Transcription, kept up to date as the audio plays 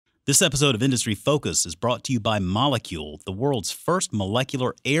This episode of Industry Focus is brought to you by Molekule, the world's first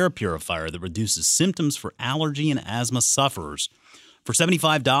molecular air purifier that reduces symptoms for allergy and asthma sufferers. For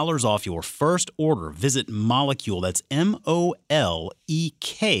 $75 off your first order, visit Molekule, that's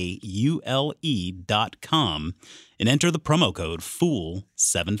MOLEKULE.com, and enter the promo code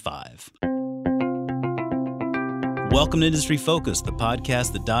FOOL75. Welcome to Industry Focus, the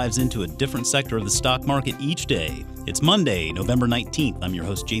podcast that dives into a different sector of the stock market each day. It's Monday, November 19th. I'm your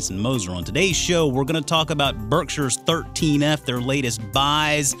host, Jason Moser. On today's show, we're going to talk about Berkshire's 13F, their latest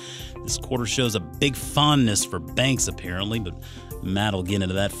buys. This quarter shows a big fondness for banks, apparently, but Matt will get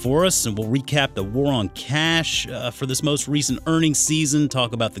into that for us, and we'll recap the war on cash for this most recent earnings season,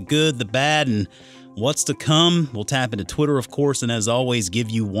 talk about the good, the bad, and what's to come. We'll tap into Twitter, of course, and as always,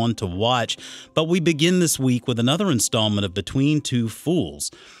 give you one to watch. But we begin this week with another installment of Between Two Fools.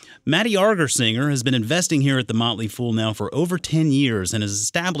 Matty Argersinger has been investing here at the Motley Fool now for over 10 years and has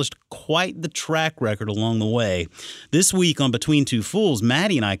established quite the track record along the way. This week on Between Two Fools,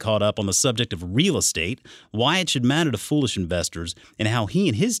 Matty and I caught up on the subject of real estate, why it should matter to foolish investors, and how he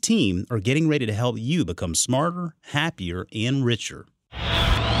and his team are getting ready to help you become smarter, happier, and richer.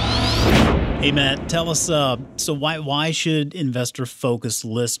 Hey, Matt, tell us, so why should investor-focused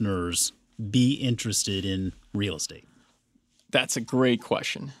listeners be interested in real estate? That's a great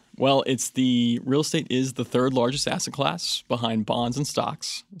question. Well, real estate is the third largest asset class behind bonds and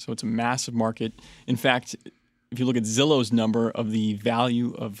stocks, so it's a massive market. In fact, if you look at Zillow's number of the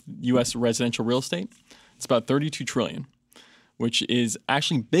value of U.S. residential real estate, it's about $32 trillion, which is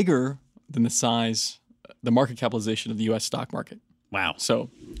actually bigger than the market capitalization of the U.S. stock market. Wow.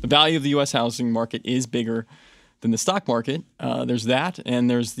 So the value of the U.S. housing market is bigger than the stock market. There's that, and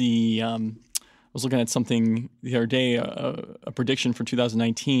there's I was looking at something the other day, a prediction for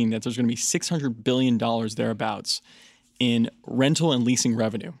 2019 that there's going to be $600 billion thereabouts in rental and leasing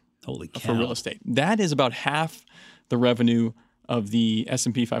revenue. Holy cow. For real estate. That is about half the revenue of the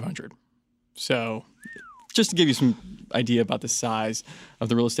S&P 500. So just to give you some idea about the size of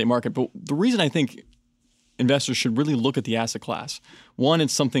the real estate market. But the reason I think investors should really look at the asset class, one,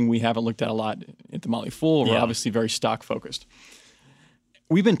 it's something we haven't looked at a lot at the Motley Fool. We're obviously very stock focused.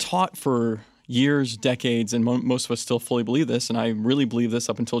 We've been taught for years, decades, and most of us still fully believe this, and I really believe this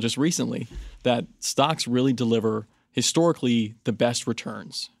up until just recently, that stocks really deliver historically the best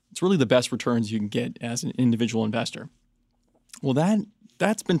returns. It's really the best returns you can get as an individual investor. Well,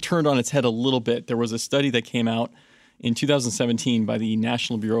 that's been turned on its head a little bit. There was a study that came out in 2017 by the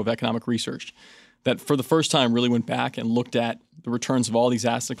National Bureau of Economic Research that for the first time really went back and looked at the returns of all these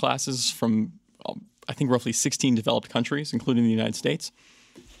asset classes from, I think, roughly 16 developed countries, including the United States.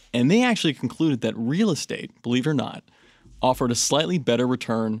 And they actually concluded that real estate, believe it or not, offered a slightly better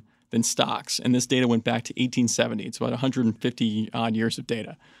return than stocks. And this data went back to 1870. It's about 150 odd years of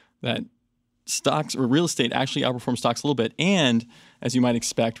data that stocks or real estate actually outperformed stocks a little bit. And as you might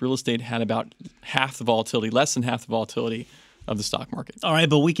expect, real estate had about half the volatility, less than half the volatility of the stock market. All right,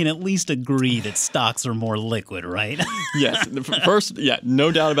 but we can at least agree that stocks are more liquid, right? Yes. First,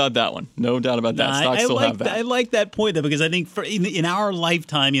 no doubt about that one. No doubt about that. Stocks still have that. I like that point, though, because I think in our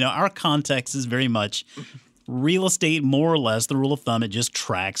lifetime, our context is very much real estate, more or less, the rule of thumb, it just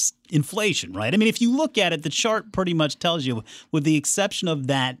tracks inflation, right? I mean, if you look at it, the chart pretty much tells you, with the exception of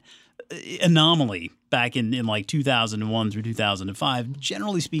that anomaly back in like 2001 through 2005,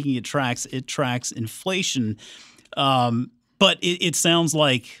 generally speaking, it tracks inflation. But it sounds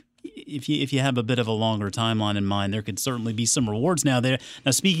like if you have a bit of a longer timeline in mind, there could certainly be some rewards now there. Now,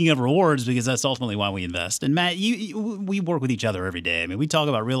 speaking of rewards, because that's ultimately why we invest. And Matt, we work with each other every day. I mean, we talk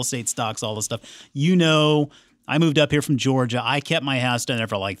about real estate, stocks, all this stuff. I moved up here from Georgia. I kept my house down there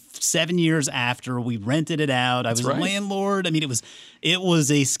for like 7 years after. We rented it out. I was a landlord. I mean, it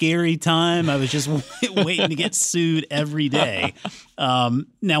was a scary time. I was just waiting to get sued every day.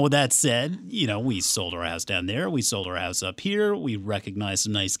 Now, with that said, we sold our house down there. We sold our house up here. We recognized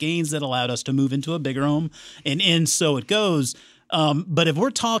some nice gains that allowed us to move into a bigger home. And so it goes. But if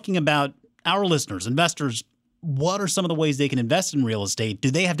we're talking about our listeners, investors, what are some of the ways they can invest in real estate?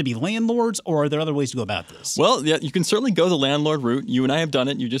 Do they have to be landlords, or are there other ways to go about this? Well, yeah, you can certainly go the landlord route. You and I have done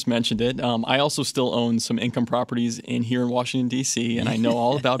it. You just mentioned it. I also still own some income properties here in Washington, D.C., and I know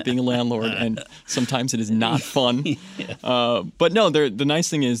all about being a landlord, and sometimes it is not fun. But no, the nice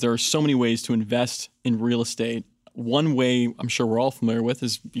thing is there are so many ways to invest in real estate. One way I'm sure we're all familiar with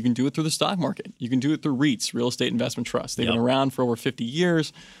is you can do it through the stock market. You can do it through REITs, real estate investment trusts. They've been around for over 50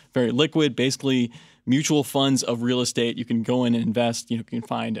 years, very liquid, basically mutual funds of real estate. You can go in and invest. You can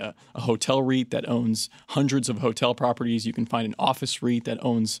find a hotel REIT that owns hundreds of hotel properties. You can find an office REIT that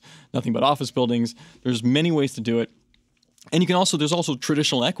owns nothing but office buildings. There's many ways to do it. And there's also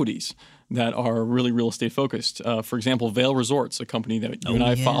traditional equities that are really real estate focused. For example, Vail Resorts, a company that you and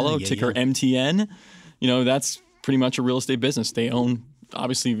I follow, ticker MTN. That's pretty much a real estate business. They own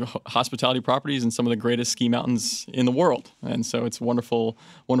obviously hospitality properties in some of the greatest ski mountains in the world. And so it's a wonderful,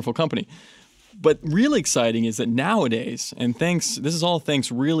 wonderful company. But really exciting is that nowadays, and this is all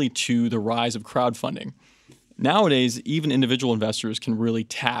thanks really to the rise of crowdfunding. Nowadays, even individual investors can really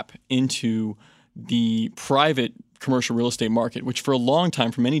tap into the private commercial real estate market, which for a long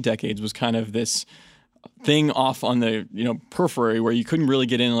time, for many decades, was kind of this thing off on the periphery where you couldn't really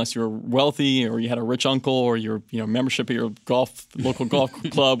get in unless you were wealthy or you had a rich uncle or your membership at your local golf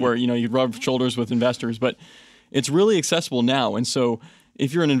club where you'd rub shoulders with investors. But it's really accessible now, and so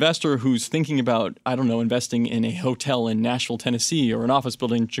if you're an investor who's thinking about, investing in a hotel in Nashville, Tennessee, or an office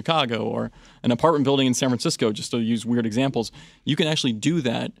building in Chicago, or an apartment building in San Francisco, just to use weird examples, you can actually do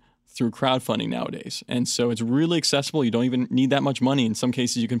that through crowdfunding nowadays. And so it's really accessible. You don't even need that much money. In some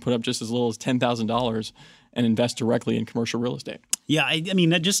cases, you can put up just as little as $10,000 and invest directly in commercial real estate. Yeah, I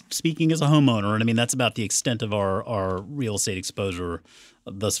mean, just speaking as a homeowner, and I mean, that's about the extent of our real estate exposure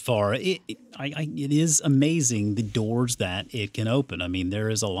thus far. It is amazing the doors that it can open. I mean, there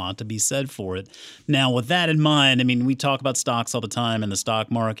is a lot to be said for it. Now, with that in mind, I mean, we talk about stocks all the time in the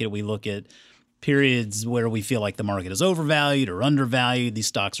stock market. We look at periods where we feel like the market is overvalued or undervalued. These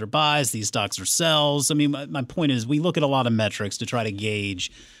stocks are buys, these stocks are sells. I mean, my point is we look at a lot of metrics to try to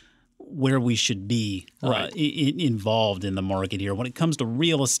gauge where we should be involved in the market here. When it comes to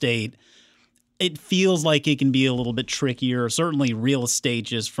real estate, it feels like it can be a little bit trickier. Certainly real estate,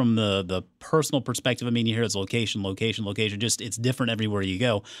 just from the personal perspective, I mean, you hear it's location, just it's different everywhere you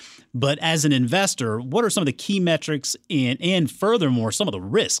go. But as an investor, what are some of the key metrics and furthermore, some of the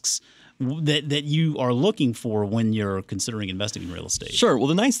risks that you are looking for when you're considering investing in real estate? Sure. Well,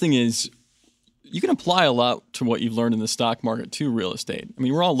 the nice thing is you can apply a lot to what you've learned in the stock market to real estate. I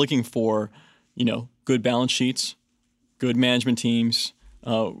mean, we're all looking for, good balance sheets, good management teams,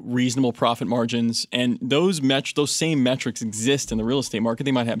 reasonable profit margins, and those same metrics exist in the real estate market.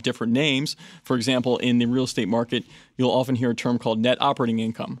 They might have different names. For example, in the real estate market, you'll often hear a term called net operating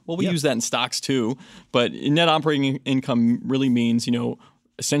income. Well, we use that in stocks too, but net operating income really means,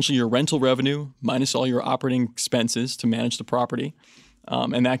 essentially your rental revenue minus all your operating expenses to manage the property.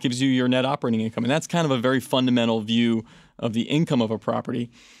 And that gives you your net operating income. And that's kind of a very fundamental view of the income of a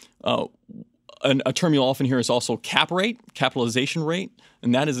property. A term you'll often hear is also cap rate, capitalization rate.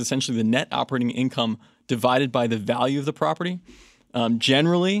 And that is essentially the net operating income divided by the value of the property.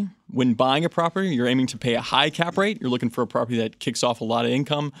 Generally, when buying a property, you're aiming to pay a high cap rate. You're looking for a property that kicks off a lot of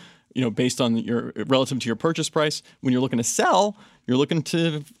income, based on relative to your purchase price. When you're looking to sell, you're looking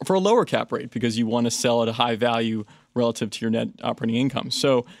for a lower cap rate because you want to sell at a high value relative to your net operating income.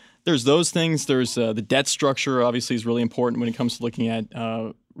 So there's those things. There's the debt structure, obviously, is really important when it comes to looking at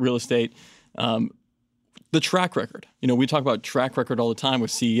real estate. The track record. We talk about track record all the time with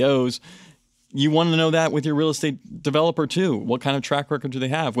CEOs. You want to know that with your real estate developer too. What kind of track record do they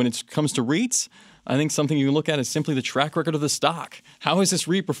have? When it comes to REITs, I think something you can look at is simply the track record of the stock. How has this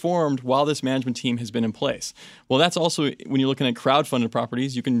REIT performed while this management team has been in place? Well, that's also, when you're looking at crowdfunded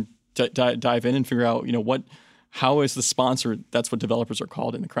properties, you can dive in and figure out, how is the sponsor, that's what developers are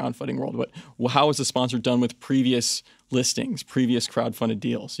called in the crowdfunding world, but how is the sponsor done with previous listings, previous crowdfunded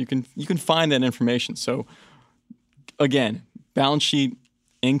deals? You can find that information. So again, balance sheet,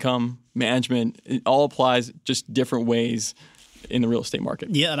 income, management, it all applies just different ways in the real estate market.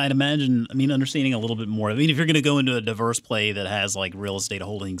 Yeah, and I'd imagine, understanding a little bit more. If you're going to go into a diverse play that has like real estate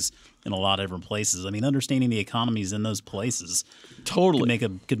holdings in a lot of different places, understanding the economies in those places totally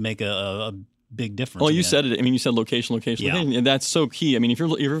could make a big difference. Well, you said it. You said location, yeah. And that's so key. If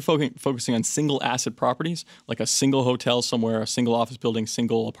you're focusing on single asset properties, like a single hotel somewhere, a single office building,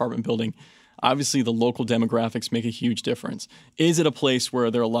 single apartment building, obviously the local demographics make a huge difference. Is it a place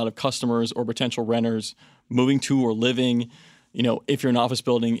where there are a lot of customers or potential renters moving to or living? If you're an office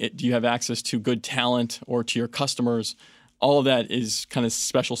building, do you have access to good talent or to your customers? All of that is kind of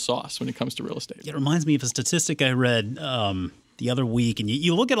special sauce when it comes to real estate. It reminds me of a statistic I read the other week, and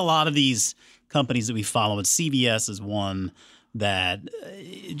you look at a lot of these companies that we follow, and CVS is one that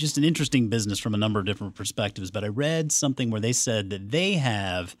just an interesting business from a number of different perspectives. But I read something where they said that they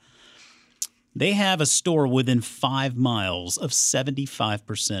have a store within 5 miles of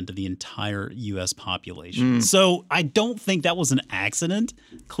 75% of the entire U.S. population. So I don't think that was an accident.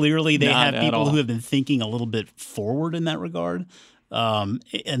 Clearly, they have people who have been thinking a little bit forward in that regard.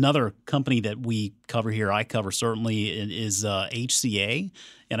 Another company that we cover here, I cover certainly, is HCA.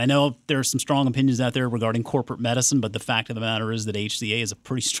 And I know there are some strong opinions out there regarding corporate medicine, but the fact of the matter is that HCA is a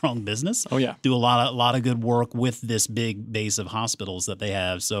pretty strong business. Oh, yeah. Do a lot of good work with this big base of hospitals that they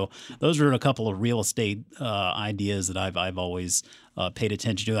have. So those are a couple of real estate ideas that I've always paid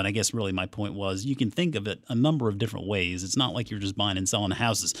attention to. And I guess really my point was you can think of it a number of different ways. It's not like you're just buying and selling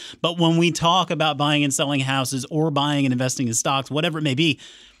houses. But when we talk about buying and selling houses or buying and investing in stocks, whatever it may be,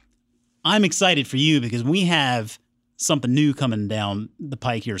 I'm excited for you because we have something new coming down the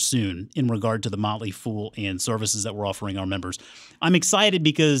pike here soon in regard to the Motley Fool and services that we're offering our members. I'm excited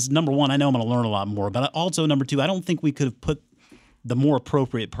because, number one, I know I'm going to learn a lot more, but also, number two, I don't think we could have put the more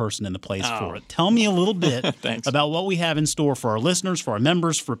appropriate person in the place for it. Tell me a little bit about what we have in store for our listeners, for our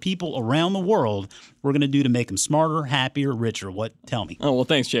members, for people around the world we're going to do to make them smarter, happier, richer. Tell me. Oh, well,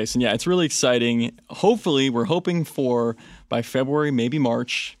 thanks, Jason. Yeah, it's really exciting. Hopefully, we're hoping for by February, maybe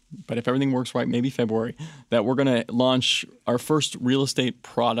March, but if everything works right, maybe February, that we're going to launch our first real estate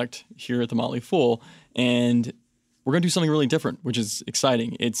product here at the Motley Fool. And we're going to do something really different, which is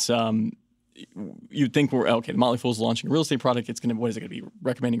exciting. It's you'd think the Motley Fool is launching a real estate product. It's going to be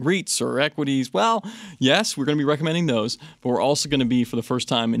recommending REITs or equities? Well, yes, we're going to be recommending those, but we're also going to be, for the first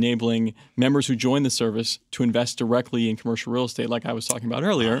time, enabling members who join the service to invest directly in commercial real estate, like I was talking about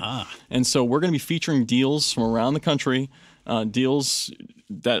earlier. And so we're going to be featuring deals from around the country, deals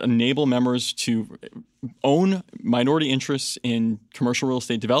that enable members to own minority interests in commercial real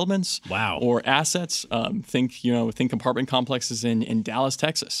estate developments or assets. Think apartment complexes in Dallas,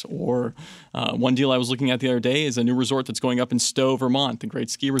 Texas. Or one deal I was looking at the other day is a new resort that's going up in Stowe, Vermont, the great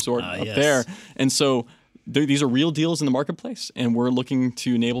ski resort up there. And so these are real deals in the marketplace, and we're looking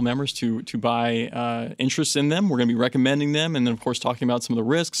to enable members to buy interests in them. We're going to be recommending them, and then, of course, talking about some of the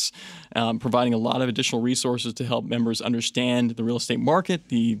risks, providing a lot of additional resources to help members understand the real estate market,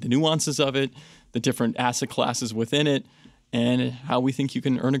 the nuances of it, the different asset classes within it, and how we think you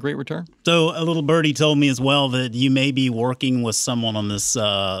can earn a great return. So a little birdie told me as well that you may be working with someone on this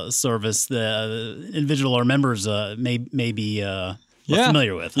service that individual or members may be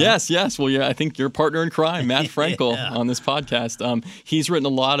familiar with. Huh? Yes. Well, yeah, I think your partner in crime, Matt Frankel, on this podcast, he's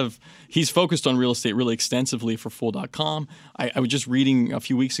written he's focused on real estate really extensively for Fool.com. I was just reading a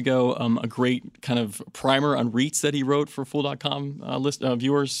few weeks ago a great kind of primer on REITs that he wrote for Fool.com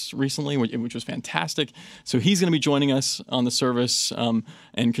viewers recently, which was fantastic. So he's going to be joining us on the service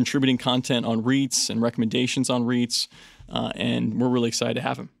and contributing content on REITs and recommendations on REITs, and we're really excited to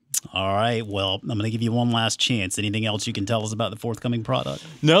have him. All right. Well, I'm going to give you one last chance. Anything else you can tell us about the forthcoming product?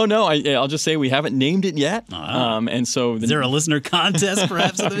 No. I'll just say we haven't named it yet. And so, is there a listener contest,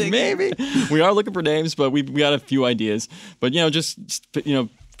 perhaps? At the beginning? Maybe. We are looking for names, but we got a few ideas. But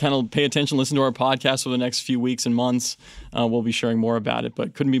kind of pay attention, listen to our podcast over the next few weeks and months. We'll be sharing more about it.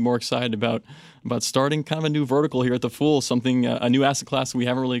 But couldn't be more excited about starting kind of a new vertical here at the Fool, something a new asset class that we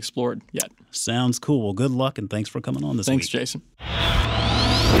haven't really explored yet. Sounds cool. Well, good luck and thanks for coming on this week. Thanks, Jason.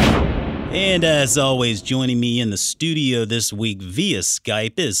 And as always, joining me in the studio this week via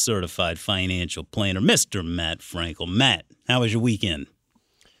Skype is certified financial planner, Mr. Matt Frankel. Matt, how was your weekend?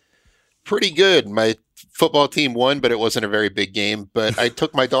 Pretty good. My football team won, but it wasn't a very big game. But I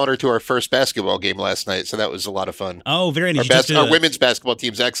took my daughter to our first basketball game last night, so that was a lot of fun. Oh, very nice. Our women's basketball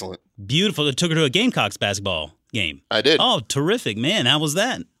team's excellent. Beautiful. It took her to a Gamecocks basketball game. I did. Oh, terrific, man. How was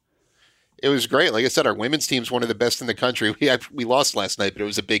that? It was great. Like I said, our women's team's one of the best in the country. We lost last night, but it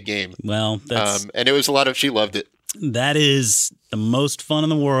was a big game. Well, and it was she loved it. That is the most fun in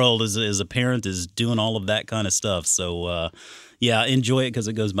the world as a parent, is doing all of that kind of stuff. So, yeah, enjoy it because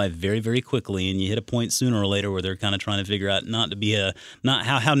it goes by very, very quickly, and you hit a point sooner or later where they're kind of trying to figure out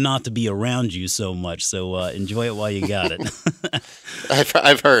how not to be around you so much. So enjoy it while you got it.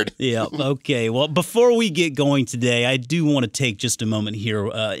 I've heard. Yeah. Okay. Well, before we get going today, I do want to take just a moment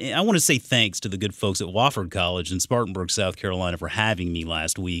here. I want to say thanks to the good folks at Wofford College in Spartanburg, South Carolina, for having me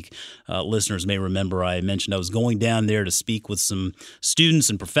last week. Listeners may remember I mentioned I was going down there to speak with some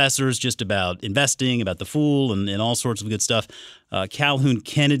students and professors just about investing, about the Fool, and all sorts of good stuff. Calhoun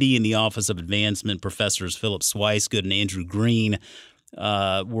Kennedy in the Office of Advancement, Professors Philip Swicegood and Andrew Green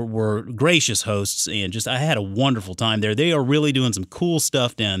were gracious hosts, and I had a wonderful time there. They are really doing some cool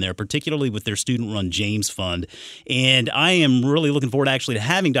stuff down there, particularly with their student-run James Fund. And I am really looking forward to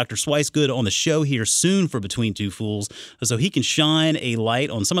having Dr. Swicegood on the show here soon for Between Two Fools, so he can shine a light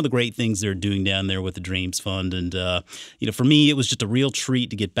on some of the great things they're doing down there with the James Fund. And for me, it was just a real treat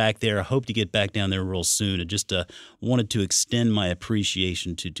to get back there. I hope to get back down there real soon. I just wanted to extend my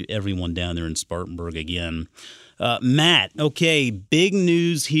appreciation to everyone down there in Spartanburg again. Matt, okay, big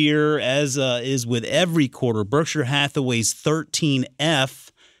news here, as is with every quarter. Berkshire Hathaway's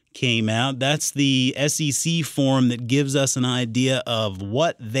 13F came out. That's the SEC form that gives us an idea of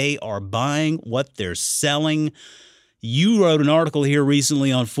what they are buying, what they're selling. You wrote an article here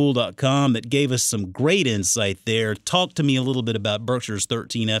recently on Fool.com that gave us some great insight there. Talk to me a little bit about Berkshire's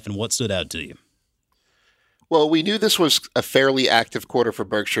 13F and what stood out to you. Well, we knew this was a fairly active quarter for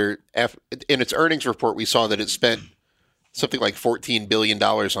Berkshire. In its earnings report, we saw that it spent something like $14 billion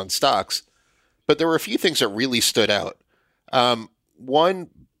on stocks. But there were a few things that really stood out. One,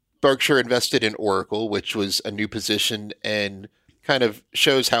 Berkshire invested in Oracle, which was a new position and kind of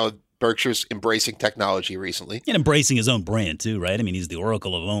shows how Berkshire's embracing technology recently. And embracing his own brand, too, right? I mean, he's the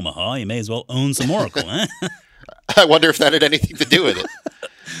Oracle of Omaha. You may as well own some Oracle, huh? I wonder if that had anything to do with it.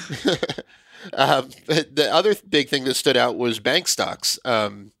 The other big thing that stood out was bank stocks.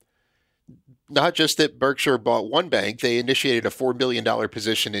 Not just that Berkshire bought one bank, they initiated a $4 billion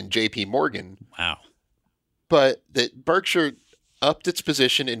position in JP Morgan. Wow. But that Berkshire upped its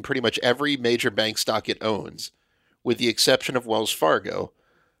position in pretty much every major bank stock it owns, with the exception of Wells Fargo.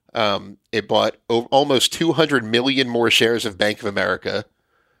 It bought almost 200 million more shares of Bank of America,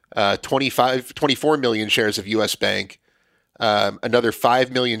 24 million shares of U.S. Bank, another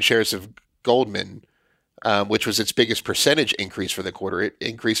 5 million shares of Goldman, which was its biggest percentage increase for the quarter. It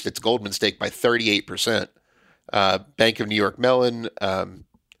increased its Goldman stake by 38%. Bank of New York Mellon.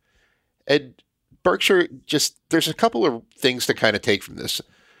 And Berkshire there's a couple of things to kind of take from this.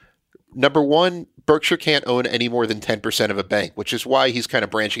 Number one, Berkshire can't own any more than 10% of a bank, which is why he's kind of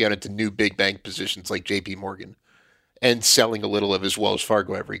branching out into new big bank positions like JP Morgan and selling a little of his Wells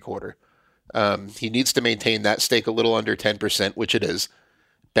Fargo every quarter. He needs to maintain that stake a little under 10%, which it is.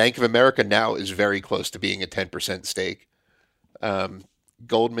 Bank of America now is very close to being a 10% stake.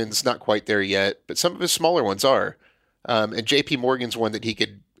 Goldman's not quite there yet, but some of his smaller ones are. And JP Morgan's one that he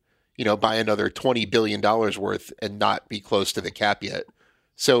could, buy another $20 billion worth and not be close to the cap yet.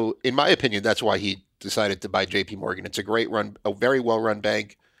 So in my opinion, that's why he decided to buy JP Morgan. It's a great run, a very well-run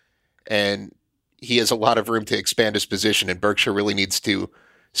bank, and he has a lot of room to expand his position, and Berkshire really needs to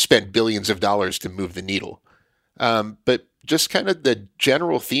spend billions of dollars to move the needle. But just kind of the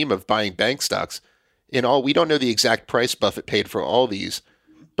general theme of buying bank stocks, in all, we don't know the exact price Buffett paid for all these,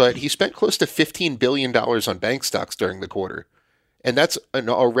 but he spent close to $15 billion on bank stocks during the quarter. And that's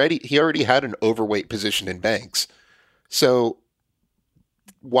he already had an overweight position in banks. So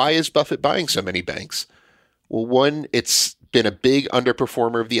why is Buffett buying so many banks? Well, one, it's been a big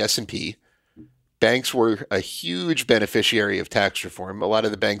underperformer of the S&P. Banks were a huge beneficiary of tax reform. A lot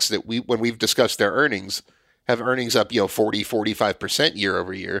of the banks that when we've discussed their earnings, have earnings up, 40, 45% year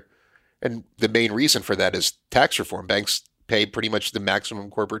over year. And the main reason for that is tax reform. Banks pay pretty much the maximum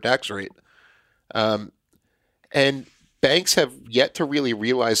corporate tax rate. And banks have yet to really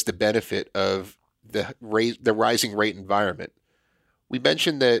realize the benefit of the rising rate environment. We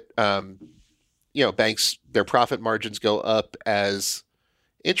mentioned that, banks, their profit margins go up as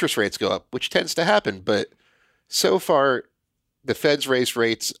interest rates go up, which tends to happen. But so far, the Fed's raised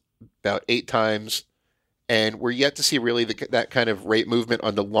rates about 8 times, and we're yet to see really that kind of rate movement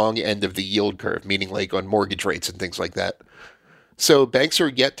on the long end of the yield curve, meaning like on mortgage rates and things like that. So banks are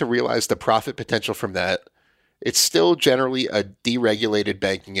yet to realize the profit potential from that. It's still generally a deregulated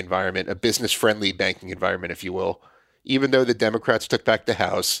banking environment, a business-friendly banking environment, if you will. Even though the Democrats took back the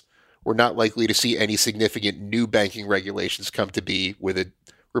House, we're not likely to see any significant new banking regulations come to be with a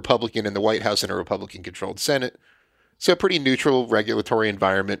Republican in the White House and a Republican-controlled Senate. So a pretty neutral regulatory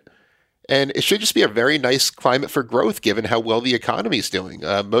environment. And it should just be a very nice climate for growth, given how well the economy is doing.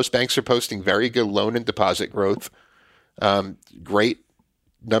 Most banks are posting very good loan and deposit growth. Great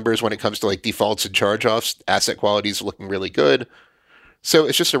numbers when it comes to like defaults and charge-offs. Asset quality is looking really good. So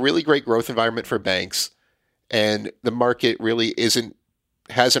it's just a really great growth environment for banks. And the market really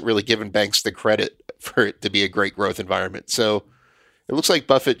hasn't really given banks the credit for it to be a great growth environment. So it looks like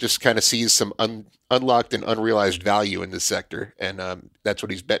Buffett just kind of sees some unlocked and unrealized value in this sector, and that's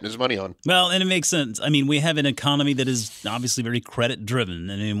what he's betting his money on. Well, and it makes sense. I mean, we have an economy that is obviously very credit-driven,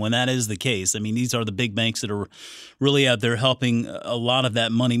 and when that is the case, I mean, these are the big banks that are really out there helping a lot of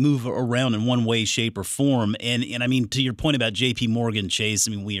that money move around in one way, shape, or form. And I mean, to your point about J.P. Morgan Chase,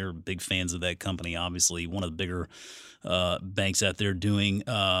 I mean, we are big fans of that company, obviously, one of the bigger banks out there doing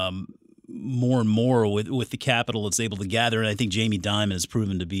more and more with the capital it's able to gather. And I think Jamie Dimon has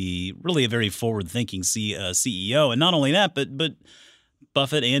proven to be really a very forward-thinking CEO. And not only that, but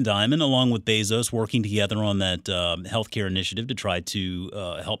Buffett and Dimon, along with Bezos, working together on that healthcare initiative to try to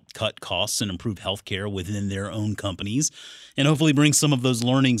help cut costs and improve healthcare within their own companies, and hopefully bring some of those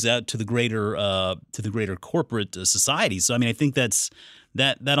learnings out to the greater corporate society. So, I mean, I think that's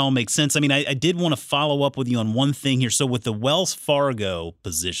that all makes sense. I mean, I did want to follow up with you on one thing here. So with the Wells Fargo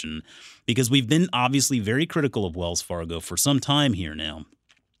position, because we've been obviously very critical of Wells Fargo for some time here now.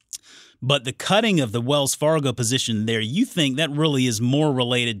 But the cutting of the Wells Fargo position there, you think that really is more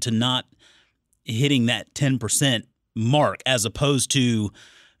related to not hitting that 10% mark as opposed to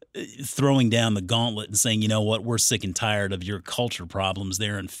throwing down the gauntlet and saying, you know what, we're sick and tired of your culture problems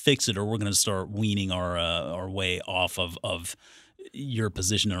there and fix it, or we're going to start weaning our way off of your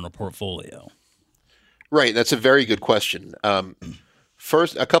position in our portfolio? Right. That's a very good question.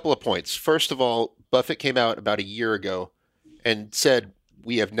 First, a couple of points. First of all, Buffett came out about a year ago and said,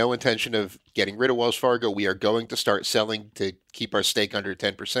 we have no intention of getting rid of Wells Fargo. We are going to start selling to keep our stake under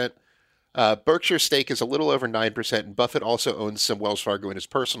 10%. Berkshire's stake is a little over 9%, and Buffett also owns some Wells Fargo in his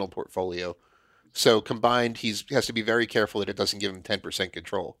personal portfolio. So combined, he has to be very careful that it doesn't give him 10%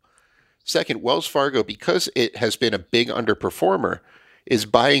 control. Second, Wells Fargo, because it has been a big underperformer, is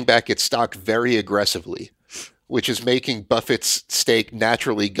buying back its stock very aggressively, which is making Buffett's stake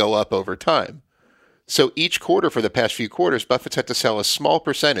naturally go up over time. So each quarter for the past few quarters, Buffett's had to sell a small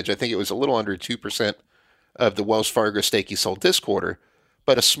percentage. I think it was a little under 2% of the Wells Fargo stake he sold this quarter,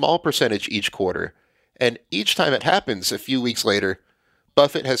 but a small percentage each quarter. And each time it happens, a few weeks later,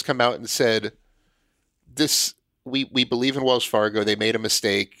 Buffett has come out and said, we believe in Wells Fargo. They made a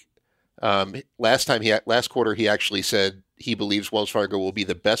mistake. Last quarter, he actually said he believes Wells Fargo will be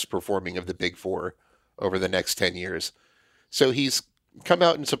the best performing of the big four over the next 10 years. So he's come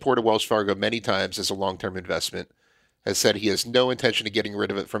out in support of Wells Fargo many times as a long-term investment, has said he has no intention of getting rid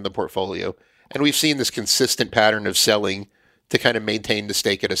of it from the portfolio. And we've seen this consistent pattern of selling to kind of maintain the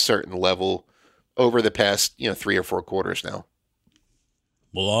stake at a certain level over the past, 3 or 4 quarters now.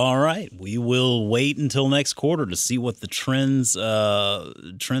 Well, all right. We will wait until next quarter to see what the trends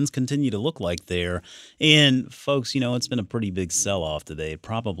continue to look like there. And folks, it's been a pretty big sell-off today.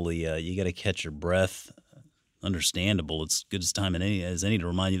 Probably you got to catch your breath. Understandable. It's good as time as any to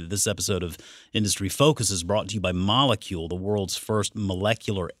remind you that this episode of Industry Focus is brought to you by Molekule, the world's first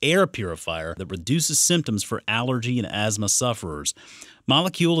molecular air purifier that reduces symptoms for allergy and asthma sufferers.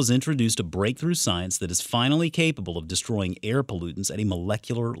 Molekule has introduced a breakthrough science that is finally capable of destroying air pollutants at a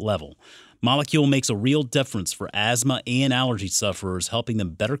molecular level. Molekule makes a real difference for asthma and allergy sufferers, helping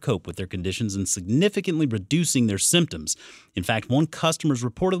them better cope with their conditions and significantly reducing their symptoms. In fact, one customer has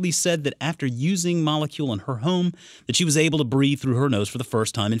reportedly said that after using Molekule in her home, that she was able to breathe through her nose for the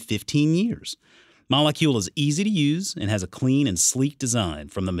first time in 15 years. Molekule is easy to use and has a clean and sleek design.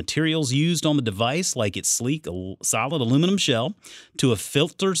 From the materials used on the device, like its sleek, solid aluminum shell, to a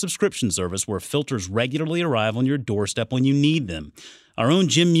filter subscription service where filters regularly arrive on your doorstep when you need them. Our own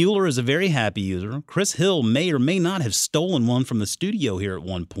Jim Mueller is a very happy user. Chris Hill may or may not have stolen one from the studio here at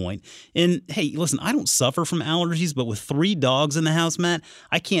one point. And hey, listen, I don't suffer from allergies, but with 3 dogs in the house, Matt,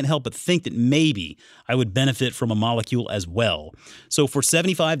 I can't help but think that maybe I would benefit from a Molekule as well. So for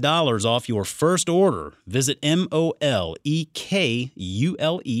 $75 off your first order, visit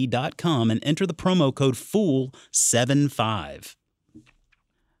molekule.com and enter the promo code FOOL75.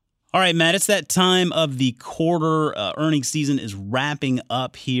 All right, Matt, it's that time of the quarter. Earnings season is wrapping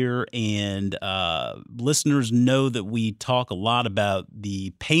up here, and listeners know that we talk a lot about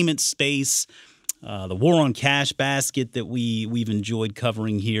the payment space, the war on cash basket that we've enjoyed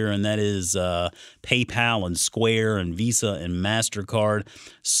covering here, and that is PayPal and Square and Visa and MasterCard.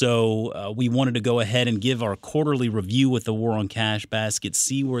 So we wanted to go ahead and give our quarterly review with the war on cash basket,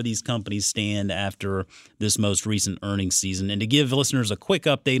 see where these companies stand after this most recent earnings season, and to give listeners a quick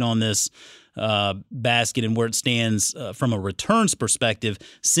update on this basket and where it stands from a returns perspective.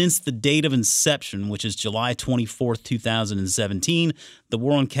 Since the date of inception, which is July 24th, 2017, the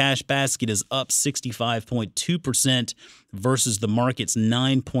war on cash basket is up 65.2% versus the market's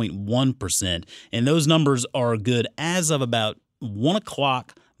 9.1%. And those numbers are good as of about 1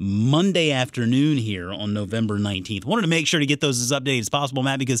 o'clock Monday afternoon here on November 19th. Wanted to make sure to get those as updated as possible,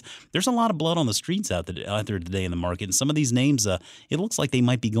 Matt, because there's a lot of blood on the streets out there today in the market. And some of these names, it looks like they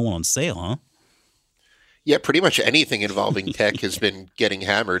might be going on sale, huh? Yeah, pretty much anything involving tech has been getting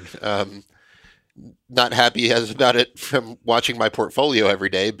hammered. Not happy about it from watching my portfolio every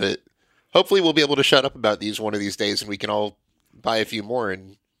day, but hopefully we'll be able to shut up about these one of these days and we can all buy a few more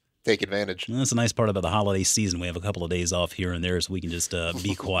and take advantage. Well, that's the nice part about the holiday season. We have a couple of days off here and there, so we can just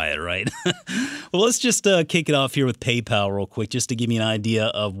be quiet, right? Well, let's just kick it off here with PayPal real quick, just to give you an idea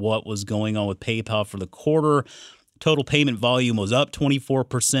of what was going on with PayPal for the quarter. Total payment volume was up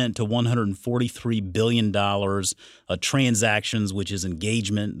 24% to $143 billion. Transactions, which is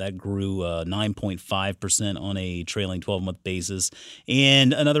engagement, that grew 9.5% on a trailing 12-month basis.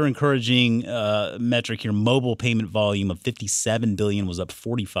 And another encouraging metric here, mobile payment volume of $57 billion was up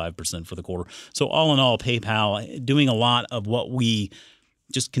 45% for the quarter. So all in all, PayPal doing a lot of what we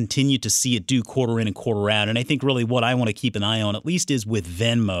just continue to see it do quarter in and quarter out. And I think really what I want to keep an eye on, at least, is with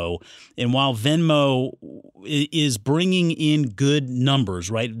Venmo. And while Venmo is bringing in good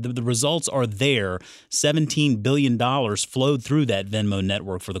numbers, right, the results are there. $17 billion flowed through that Venmo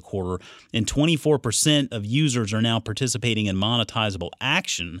network for the quarter, and 24% of users are now participating in monetizable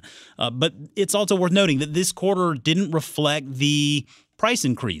action. But it's also worth noting that this quarter didn't reflect the price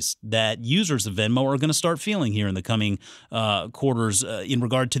increase that users of Venmo are going to start feeling here in the coming quarters in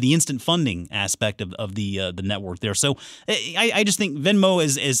regard to the instant funding aspect of the network there. So I just think Venmo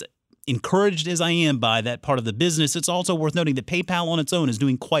is as encouraged as I am by that part of the business. It's also worth noting that PayPal on its own is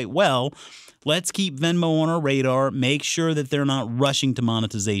doing quite well. Let's keep Venmo on our radar. Make sure that they're not rushing to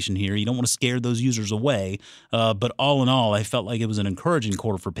monetization here. You don't want to scare those users away. But all in all, I felt like it was an encouraging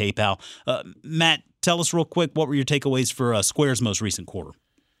quarter for PayPal. Matt, tell us real quick, what were your takeaways for Square's most recent quarter?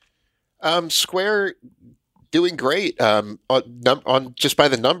 Square doing great on just by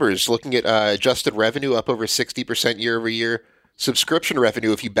the numbers. Looking at adjusted revenue up over 60% year over year. Subscription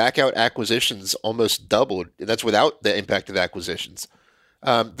revenue, if you back out acquisitions, almost doubled. And that's without the impact of acquisitions.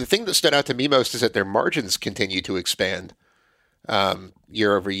 The thing that stood out to me most is that their margins continue to expand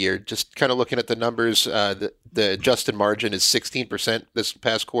year over year. Just kind of looking at the numbers, the adjusted margin is 16% this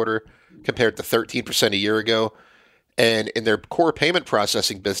past quarter compared to 13% a year ago. And in their core payment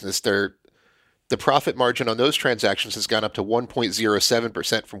processing business, the profit margin on those transactions has gone up to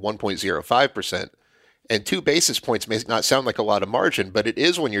 1.07% from 1.05%. And 2 basis points may not sound like a lot of margin, but it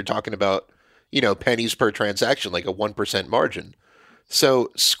is when you're talking about, pennies per transaction, like a 1% margin.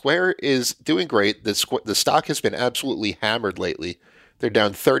 So Square is doing great. The stock has been absolutely hammered lately. They're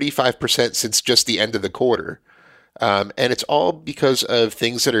down 35% since just the end of the quarter. And it's all because of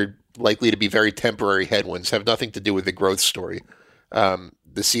things that are likely to be very temporary headwinds, have nothing to do with the growth story. The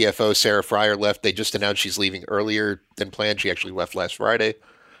CFO, Sarah Fryer, left. They just announced she's leaving earlier than planned. She actually left last Friday.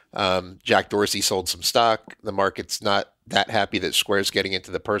 Jack Dorsey sold some stock. The market's not that happy that Square's getting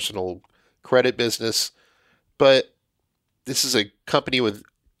into the personal credit business. But this is a company with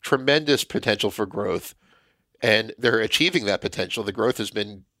tremendous potential for growth, and they're achieving that potential. The growth has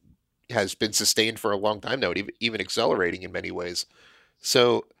been sustained for a long time now, even accelerating in many ways.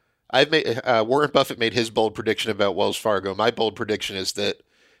 So Warren Buffett made his bold prediction about Wells Fargo. My bold prediction is that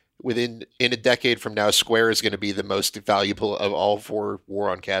in a decade from now, Square is going to be the most valuable of all 4 war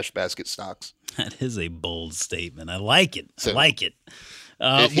on cash basket stocks. That is a bold statement. I like it. So, I like it.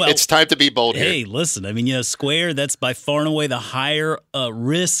 It's time to be bold here. Hey, listen, I mean, Square, that's by far and away the higher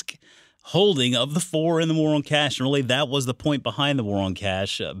risk holding of the 4 in the war on cash. And really, that was the point behind the war on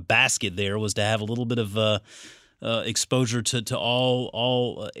cash basket there, was to have a little bit of exposure to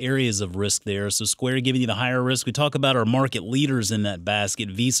all areas of risk there. So Square giving you the higher risk. We talk about our market leaders in that basket.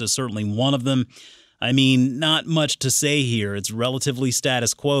 Visa certainly one of them. I mean, not much to say here. It's relatively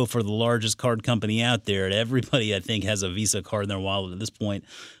status quo for the largest card company out there. Everybody, I think, has a Visa card in their wallet at this point.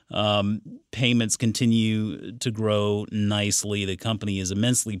 Payments continue to grow nicely. The company is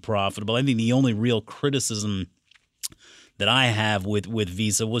immensely profitable. I think the only real criticism that I have with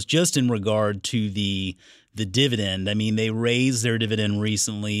Visa was just in regard to the dividend. I mean, they raised their dividend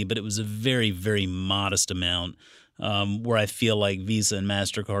recently, but it was a very, very modest amount. Where I feel like Visa and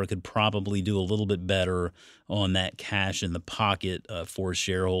MasterCard could probably do a little bit better on that cash in the pocket for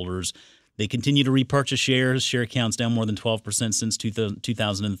shareholders. They continue to repurchase shares. Share count's down more than 12% since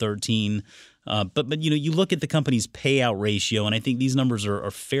 2013. But you look at the company's payout ratio, and I think these numbers are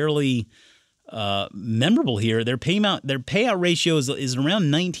fairly memorable here. Their payout ratio is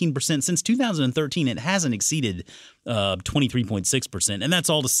around 19%. Since 2013, it hasn't exceeded 23.6%. And that's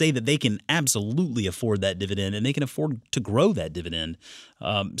all to say that they can absolutely afford that dividend, and they can afford to grow that dividend.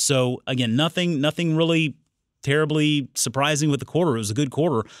 So again, nothing really terribly surprising with the quarter. It was a good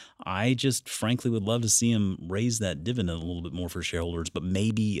quarter. I just frankly would love to see them raise that dividend a little bit more for shareholders, but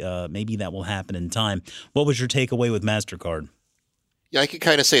maybe that will happen in time. What was your takeaway with MasterCard? Yeah, I could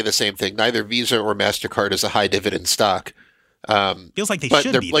kind of say the same thing. Neither Visa or MasterCard is a high dividend stock. Feels like they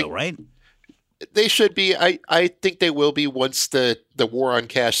should be, though, right? They should be. I think they will be once the war on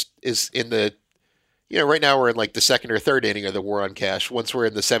cash is in the, right now we're in like the 2nd or 3rd inning of the war on cash. Once we're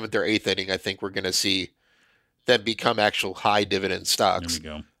in the 7th or 8th inning, I think we're going to see them become actual high dividend stocks.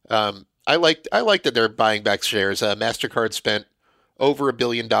 There we go. I like that they're buying back shares. MasterCard spent over $1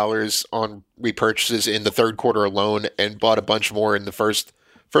 billion on repurchases in the third quarter alone, and bought a bunch more in the first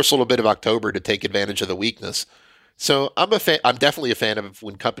little bit of October to take advantage of the weakness. So I'm definitely a fan of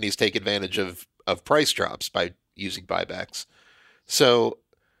when companies take advantage of price drops by using buybacks. So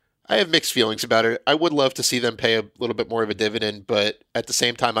I have mixed feelings about it. I would love to see them pay a little bit more of a dividend, but at the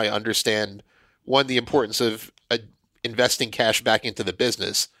same time, I understand, one, the importance of investing cash back into the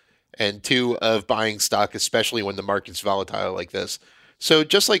business, and two, of buying stock, especially when the market's volatile like this. So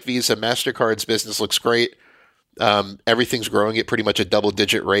just like Visa, MasterCard's business looks great. Everything's growing at pretty much a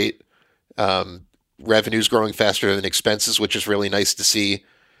double-digit rate. Revenue's growing faster than expenses, which is really nice to see.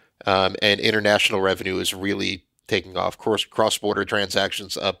 And international revenue is really taking off. Cross-border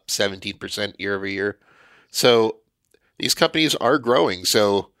transactions up 17% year over year. So these companies are growing.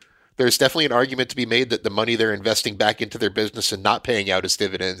 So there's definitely an argument to be made that the money they're investing back into their business and not paying out as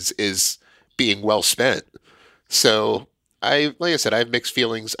dividends is being well spent. So like I said, I have mixed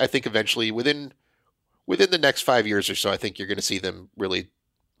feelings. I think eventually within the next 5 years or so, I think you're going to see them really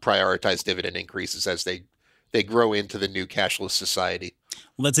prioritize dividend increases as they grow into the new cashless society.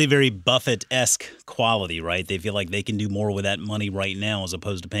 Well, that's a very Buffett-esque quality, right? They feel like they can do more with that money right now as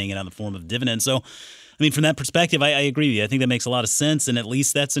opposed to paying it out in the form of dividends. So, I mean, from that perspective, I agree with you. I think that makes a lot of sense, and at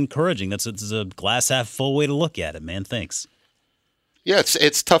least that's encouraging. That's a glass half full way to look at it, man. Thanks. Yeah,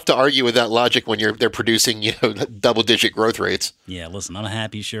 it's tough to argue with that logic when they're producing double-digit growth rates. Yeah, listen, I'm a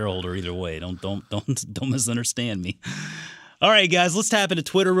happy shareholder either way. Don't misunderstand me. All right, guys, let's tap into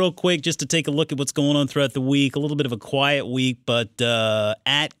Twitter real quick just to take a look at what's going on throughout the week. A little bit of a quiet week, but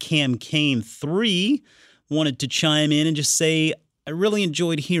at CamCane3 wanted to chime in and just say, I really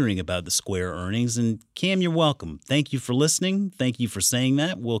enjoyed hearing about the Square earnings. And Cam, you're welcome. Thank you for listening. Thank you for saying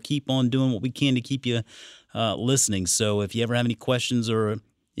that. We'll keep on doing what we can to keep you listening. So if you ever have any questions, or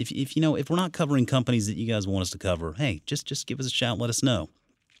if we're not covering companies that you guys want us to cover, hey, just give us a shout. Let us know.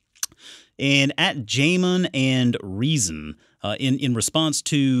 And at Jamin and Reason, in response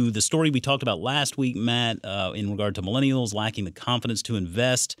to the story we talked about last week, Matt, in regard to millennials lacking the confidence to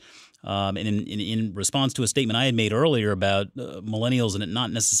invest, and in response to a statement I had made earlier about millennials and it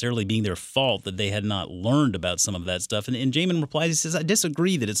not necessarily being their fault that they had not learned about some of that stuff. And Jamin replies, he says, I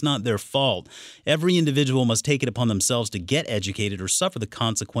disagree that it's not their fault. Every individual must take it upon themselves to get educated or suffer the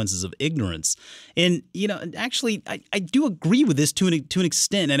consequences of ignorance. And, actually, I do agree with this to an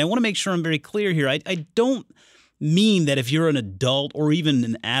extent. And I want to make sure I'm very clear here. I don't mean that if you're an adult or even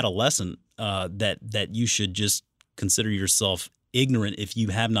an adolescent, that you should just consider yourself ignorant if you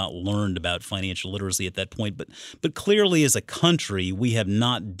have not learned about financial literacy at that point. But clearly, as a country, we have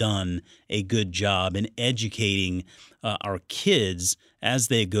not done a good job in educating our kids as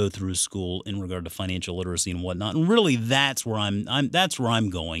they go through school in regard to financial literacy and whatnot. And really, that's where I'm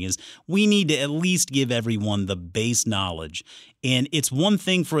going. Is we need to at least give everyone the base knowledge. And it's one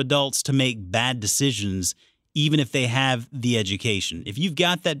thing for adults to make bad decisions even if they have the education. If you've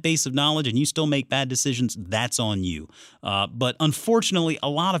got that base of knowledge and you still make bad decisions, that's on you. But unfortunately, a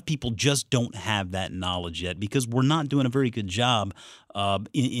lot of people just don't have that knowledge yet because we're not doing a very good job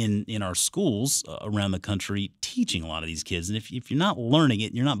in our schools around the country teaching a lot of these kids. And if you're not learning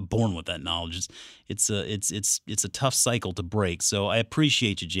it, you're not born with that knowledge. It's a tough cycle to break. So I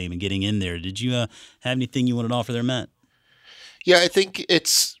appreciate you, Jamin, getting in there. Did you have anything you wanted to offer there, Matt? Yeah, I think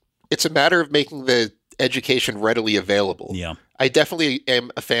it's a matter of making the education readily available. Yeah. I definitely am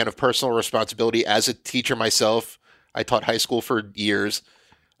a fan of personal responsibility. As a teacher myself, I taught high school for years.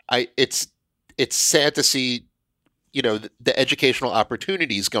 It's sad to see, the educational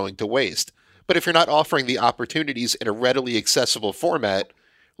opportunities going to waste. But if you're not offering the opportunities in a readily accessible format,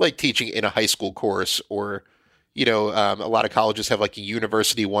 like teaching in a high school course, or a lot of colleges have like a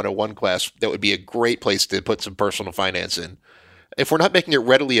University 101 class that would be a great place to put some personal finance in. If we're not making it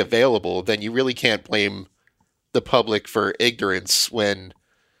readily available, then you really can't blame the public for ignorance when,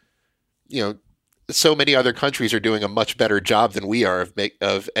 so many other countries are doing a much better job than we are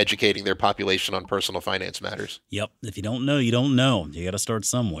of educating their population on personal finance matters. Yep. If you don't know, you don't know. You got to start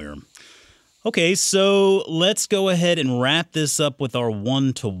somewhere. Okay, so let's go ahead and wrap this up with our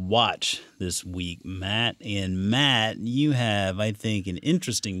one to watch this week, Matt. And Matt, you have, I think, an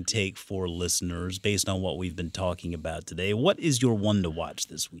interesting take for listeners based on what we've been talking about today. What is your one to watch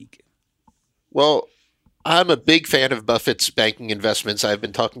this week? Well, I'm a big fan of Buffett's banking investments. I've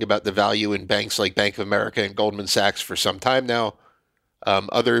been talking about the value in banks like Bank of America and Goldman Sachs for some time now.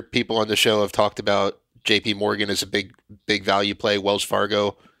 Other people on the show have talked about JP Morgan as a big value play, Wells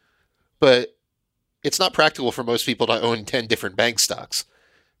Fargo. But it's not practical for most people to own 10 different bank stocks.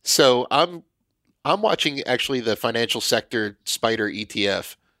 So I'm watching actually the financial sector SPDR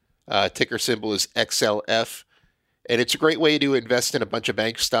ETF. Ticker symbol is XLF. And it's a great way to invest in a bunch of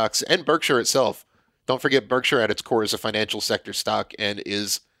bank stocks and Berkshire itself. Don't forget Berkshire at its core is a financial sector stock and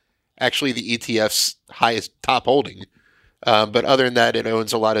is actually the ETF's highest top holding. But other than that, it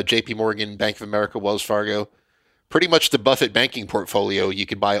owns a lot of JP Morgan, Bank of America, Wells Fargo. Pretty much the Buffett banking portfolio you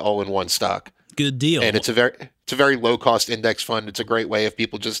can buy all in one stock. Good deal. And it's a very low cost index fund. It's a great way if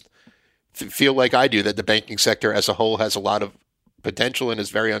people just feel like I do that the banking sector as a whole has a lot of potential and is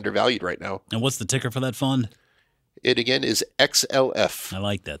very undervalued right now. And what's the ticker for that fund? It again is XLF. I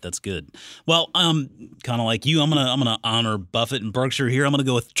like that. That's good. Well, kind of like you, I'm gonna honor Buffett and Berkshire here. I'm gonna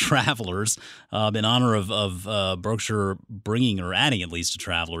go with Travelers in honor of Berkshire bringing or adding at least to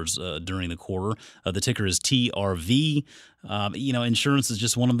Travelers during the quarter. The ticker is TRV. Insurance is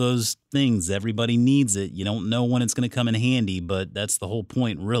just one of those things. Everybody needs it. You don't know when it's going to come in handy, but that's the whole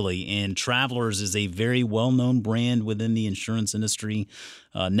point, really. And Travelers is a very well-known brand within the insurance industry.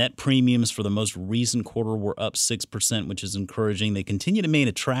 Net premiums for the most recent quarter were up 6%, which is encouraging. They continue to maintain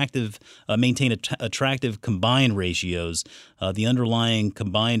attractive combined ratios. The underlying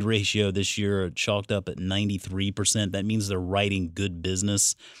combined ratio this year chalked up at 93%. That means they're writing good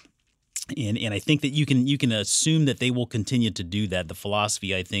business. And I think that you can assume that they will continue to do that. The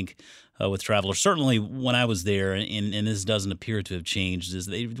philosophy, I think, with Travelers, certainly when I was there, and this doesn't appear to have changed, is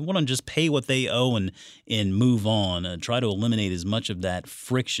they want to just pay what they owe and move on, try to eliminate as much of that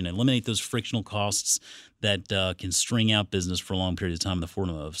friction, eliminate those frictional costs that can string out business for a long period of time in the form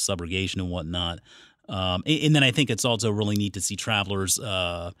of subrogation and whatnot. And then I think it's also really neat to see Travelers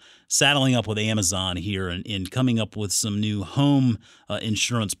saddling up with Amazon here and coming up with some new home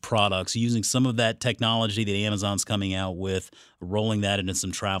insurance products, using some of that technology that Amazon's coming out with, rolling that into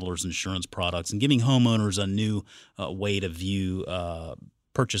some Travelers insurance products and giving homeowners a new way to view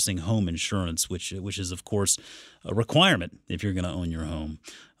purchasing home insurance, which is, of course, a requirement if you're going to own your home.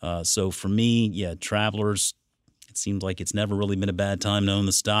 So for me, yeah, Travelers, it seems like it's never really been a bad time to own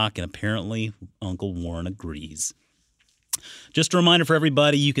the stock, and apparently Uncle Warren agrees. Just a reminder for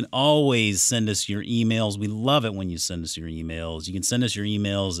everybody, you can always send us your emails. We love it when you send us your emails. You can send us your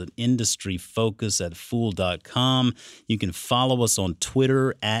emails at industryfocus@fool.com. You can follow us on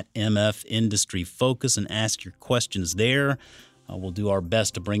Twitter at MFIndustryFocus and ask your questions there. We'll do our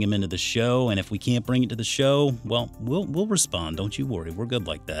best to bring them into the show, and if we can't bring it to the show, well, we'll respond. Don't you worry. We're good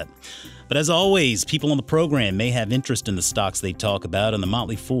like that. But as always, people on the program may have interest in the stocks they talk about, and the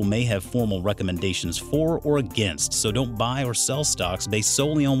Motley Fool may have formal recommendations for or against, so don't buy or sell stocks based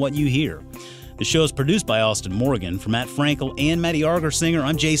solely on what you hear. The show is produced by Austin Morgan. For Matt Frankel and Matty Argersinger,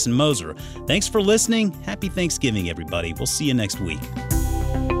 I'm Jason Moser. Thanks for listening. Happy Thanksgiving, everybody. We'll see you next week.